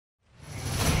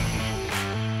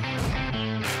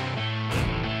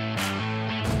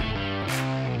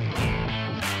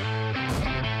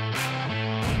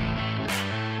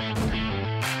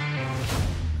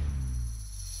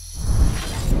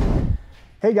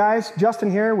Hey guys, Justin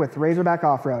here with RazorBack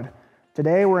Offroad.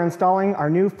 Today we're installing our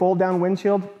new fold-down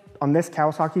windshield on this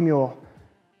Kawasaki Mule.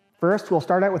 First, we'll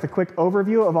start out with a quick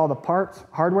overview of all the parts,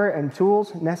 hardware, and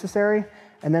tools necessary,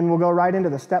 and then we'll go right into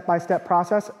the step-by-step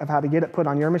process of how to get it put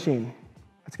on your machine.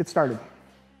 Let's get started.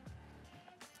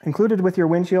 Included with your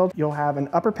windshield, you'll have an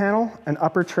upper panel, an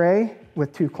upper tray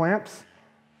with 2 clamps,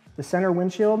 the center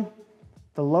windshield,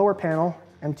 the lower panel,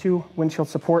 and 2 windshield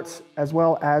supports, as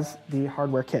well as the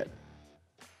hardware kit.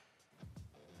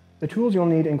 The tools you'll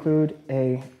need include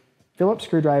a Phillips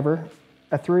screwdriver,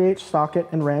 a 3/8 socket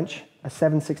and wrench, a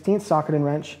 7/16 socket and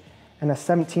wrench, and a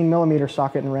 17mm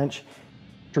socket and wrench,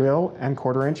 drill and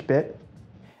 1/4" bit,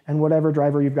 and whatever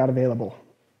driver you've got available.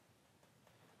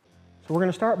 So we're going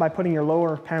to start by putting your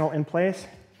lower panel in place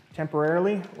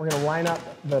temporarily. We're going to line up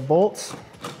the bolts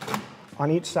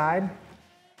on each side.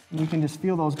 You can just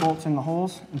feel those bolts in the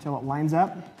holes until it lines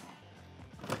up.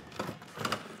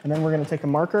 And then we're going to take a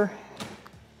marker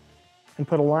and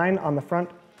put a line on the front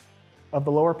of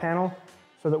the lower panel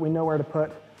so that we know where to put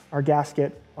our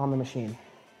gasket on the machine.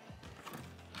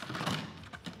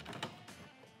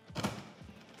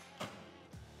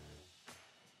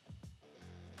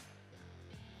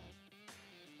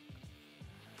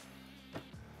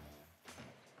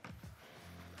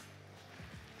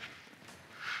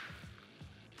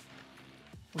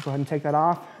 We'll go ahead and take that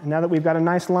off. And now that we've got a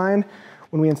nice line,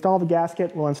 when we install the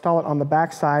gasket, we'll install it on the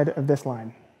back side of this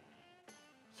line.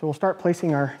 So we'll start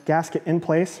placing our gasket in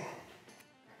place.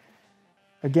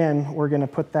 Again, we're going to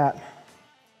put that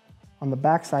on the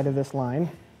back side of this line,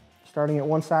 starting at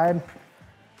one side,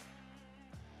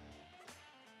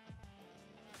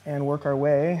 and work our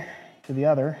way to the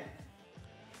other.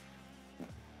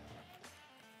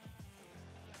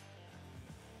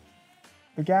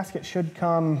 The gasket should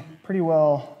come pretty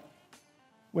well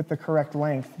with the correct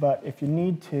length, but if you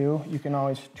need to, you can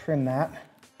always trim that.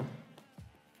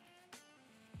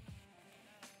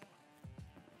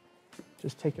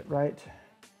 Just take it right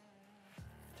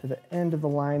to the end of the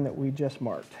line that we just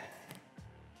marked.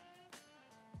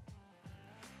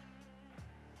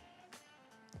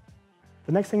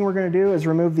 The next thing we're going to do is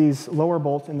remove these lower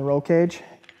bolts in the roll cage.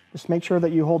 Just make sure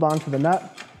that you hold on to the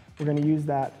nut. We're going to use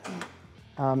that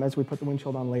as we put the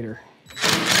windshield on later.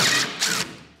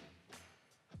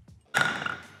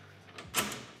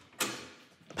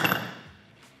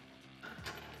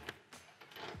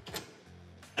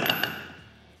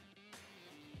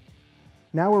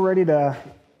 Now we're ready to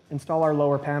install our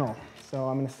lower panel. So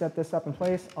I'm going to set this up in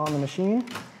place on the machine.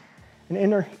 And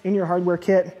in your hardware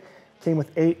kit came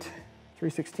with 8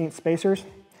 3/16 spacers.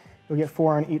 You'll get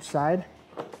 4 on each side.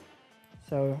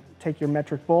 So take your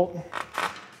metric bolt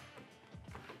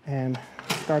and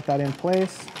start that in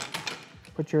place.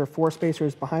 Put your 4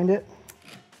 spacers behind it.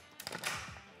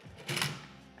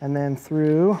 And then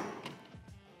through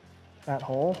that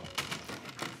hole.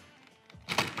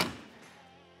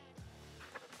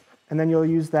 And then you'll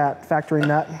use that factory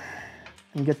nut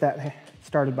and get that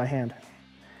started by hand.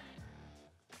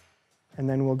 And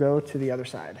then we'll go to the other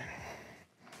side.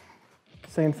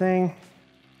 Same thing,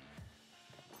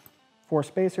 4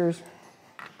 spacers.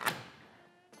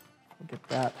 We'll get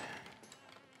that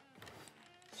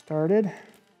started.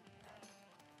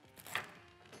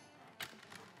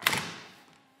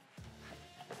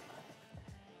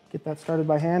 Get that started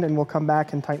by hand, and we'll come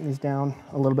back and tighten these down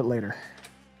a little bit later.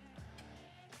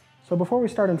 So before we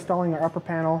start installing our upper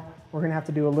panel, we're going to have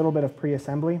to do a little bit of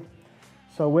pre-assembly.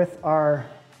 So with our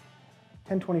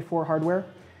 1024 hardware,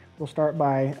 we'll start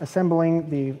by assembling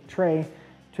the tray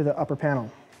to the upper panel.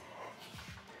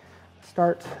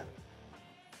 Start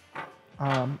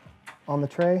on the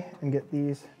tray and get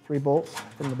these 3 bolts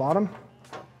from the bottom.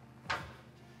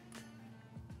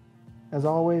 As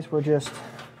always, we're just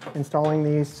installing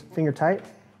these finger tight.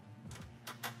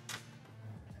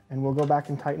 And we'll go back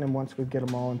and tighten them once we get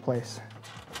them all in place.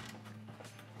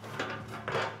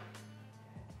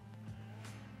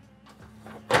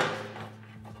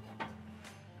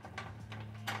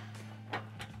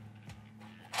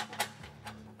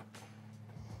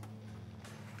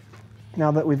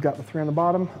 Now that we've got the 3 on the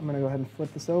bottom, I'm going to go ahead and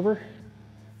flip this over.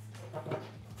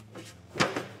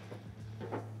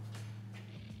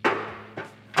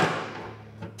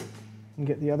 And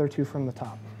get the other 2 from the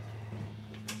top.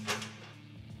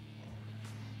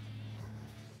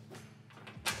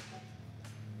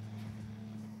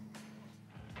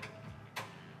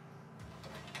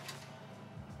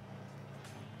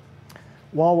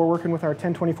 While we're working with our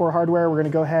 1024 hardware, we're going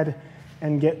to go ahead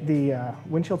and get the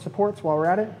windshield supports while we're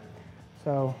at it.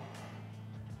 So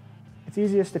it's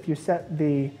easiest if you set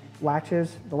the latch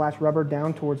rubber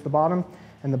down towards the bottom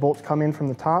and the bolts come in from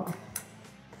the top.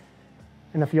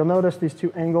 And if you'll notice these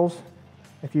two angles,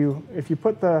 if you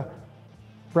put the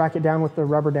bracket down with the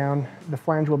rubber down, the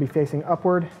flange will be facing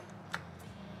upward,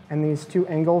 and these two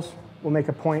angles will make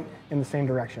a point in the same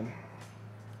direction.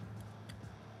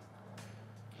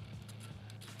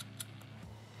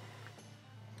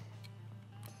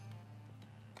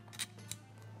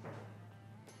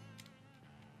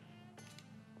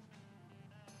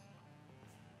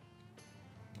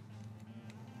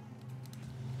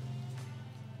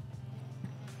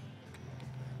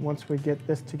 Once we get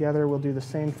this together, we'll do the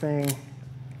same thing,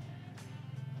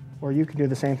 or you can do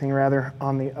the same thing rather,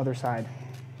 on the other side.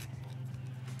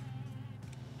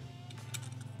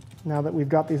 Now that we've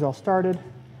got these all started,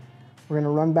 we're going to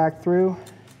run back through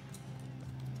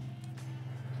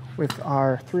with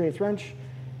our 3/8 wrench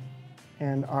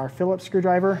and our Phillips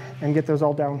screwdriver and get those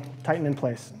all down, tightened in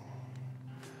place.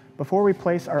 Before we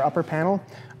place our upper panel,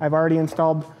 I've already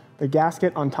installed the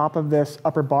gasket on top of this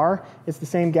upper bar. It's the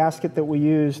same gasket that we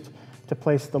used to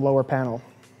place the lower panel.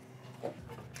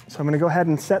 So I'm going to go ahead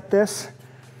and set this,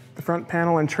 the front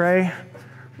panel and tray,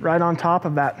 right on top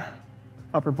of that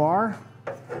upper bar,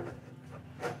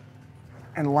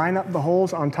 and line up the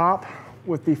holes on top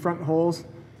with the front holes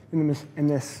in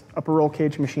this upper roll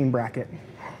cage machine bracket.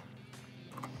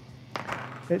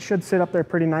 It should sit up there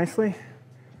pretty nicely,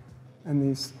 and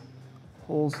these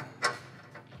holes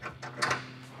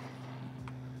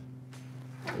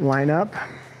line up.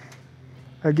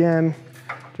 Again,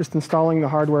 just installing the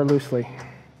hardware loosely.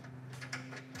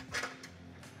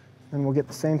 And we'll get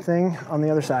the same thing on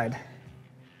the other side.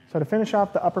 So to finish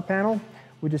off the upper panel,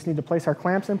 we just need to place our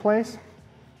clamps in place.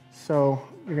 So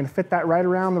you're going to fit that right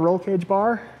around the roll cage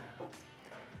bar,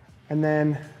 and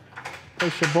then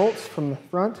place your bolts from the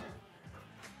front.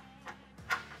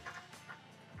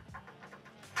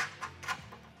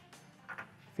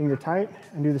 Finger tight,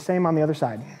 and do the same on the other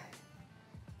side.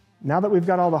 Now that we've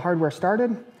got all the hardware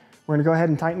started, we're going to go ahead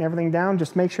and tighten everything down.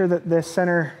 Just make sure that this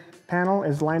center panel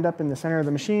is lined up in the center of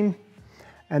the machine,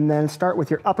 and then start with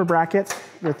your upper brackets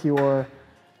with your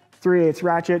 3/8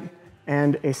 ratchet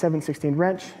and a 7/16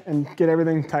 wrench, and get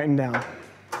everything tightened down.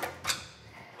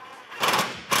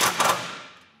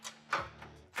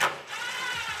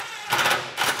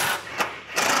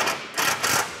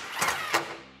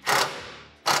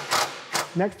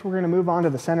 Next, we're going to move on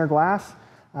to the center glass.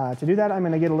 To do that, I'm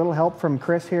going to get a little help from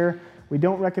Chris here. We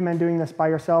don't recommend doing this by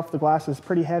yourself. The glass is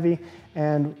pretty heavy,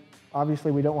 and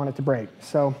obviously we don't want it to break.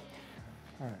 So,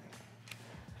 all right.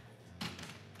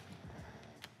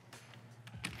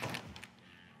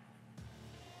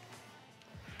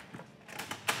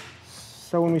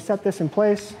 So when we set this in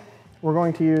place, we're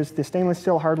going to use the stainless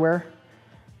steel hardware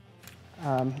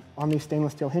on these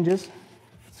stainless steel hinges.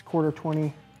 It's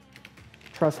 1/4-20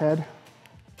 truss head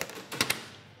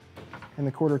and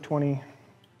the 1/4-20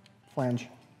 flange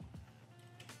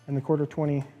and the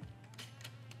 1/4-20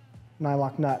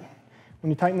 nylock nut.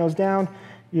 When you tighten those down,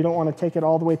 you don't want to take it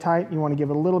all the way tight. You want to give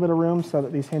it a little bit of room so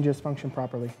that these hinges function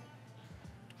properly.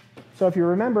 So if you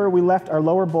remember, we left our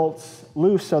lower bolts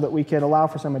loose so that we could allow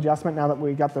for some adjustment now that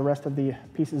we got the rest of the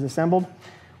pieces assembled.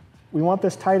 We want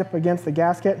this tight up against the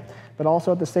gasket, but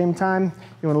also at the same time,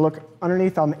 you want to look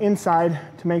underneath on the inside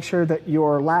to make sure that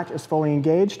your latch is fully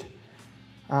engaged.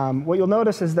 What you'll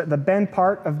notice is that the bend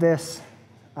part of this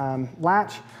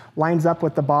latch lines up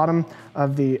with the bottom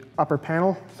of the upper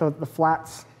panel so that the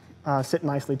flats sit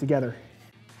nicely together.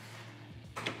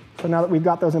 So now that we've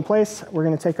got those in place, we're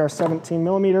going to take our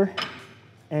 17mm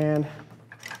and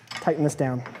tighten this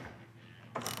down.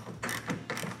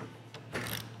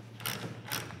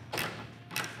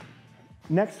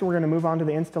 Next, we're going to move on to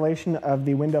the installation of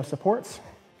the window supports.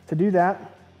 To do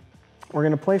that, we're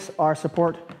going to place our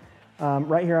support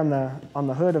right here on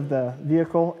the hood of the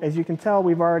vehicle. As you can tell,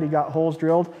 we've already got holes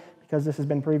drilled because this has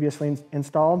been previously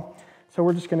installed. So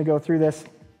we're just going to go through this,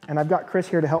 and I've got Chris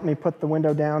here to help me put the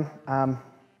window down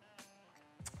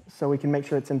so we can make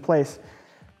sure it's in place.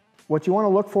 What you want to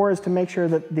look for is to make sure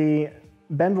that the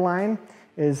bend line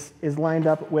is lined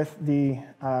up with the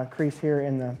crease here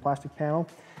in the plastic panel,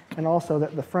 and also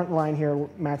that the front line here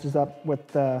matches up with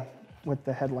the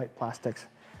headlight plastics.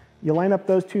 You line up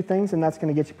those two things, and that's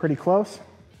going to get you pretty close.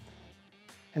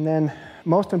 And then,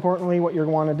 most importantly, what you're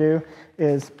going to want to do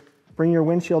is bring your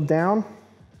windshield down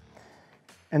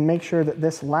and make sure that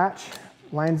this latch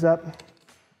lines up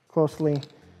closely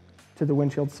to the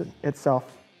windshield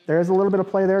itself. There is a little bit of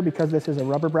play there because this is a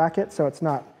rubber bracket, so it's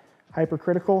not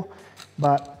hypercritical,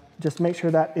 but just make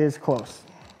sure that is close.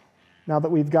 Now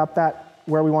that we've got that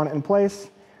where we want it in place,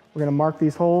 we're going to mark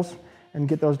these holes and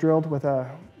get those drilled with a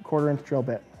 1/4-inch drill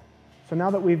bit. So now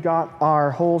that we've got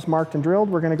our holes marked and drilled,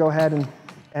 we're going to go ahead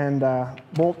and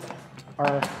bolt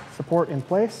our support in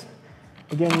place.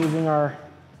 Again, using our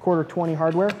 1/4-20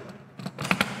 hardware.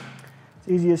 It's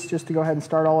easiest just to go ahead and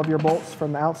start all of your bolts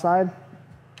from the outside.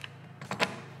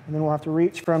 And then we'll have to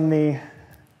reach from the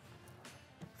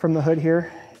hood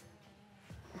here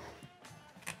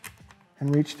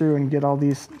and reach through and get all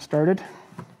these started.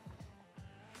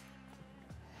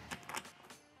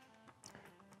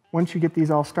 Once you get these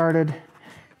all started,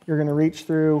 you're going to reach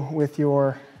through with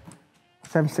your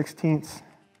 7/16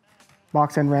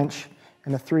 box end wrench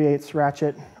and a 3/8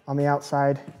 ratchet on the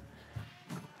outside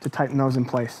to tighten those in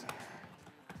place.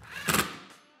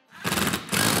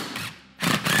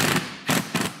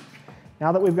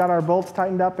 Now that we've got our bolts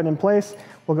tightened up and in place,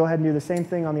 we'll go ahead and do the same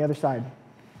thing on the other side.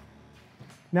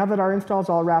 Now that our install is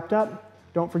all wrapped up,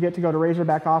 don't forget to go to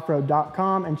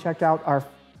RazorbackOffroad.com and check out our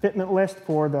fitment list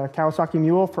for the Kawasaki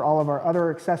Mule for all of our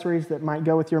other accessories that might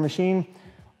go with your machine.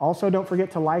 Also, don't forget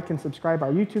to like and subscribe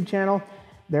our YouTube channel.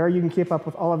 There you can keep up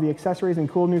with all of the accessories and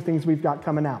cool new things we've got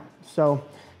coming out. So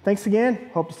thanks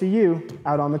again. Hope to see you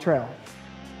out on the trail.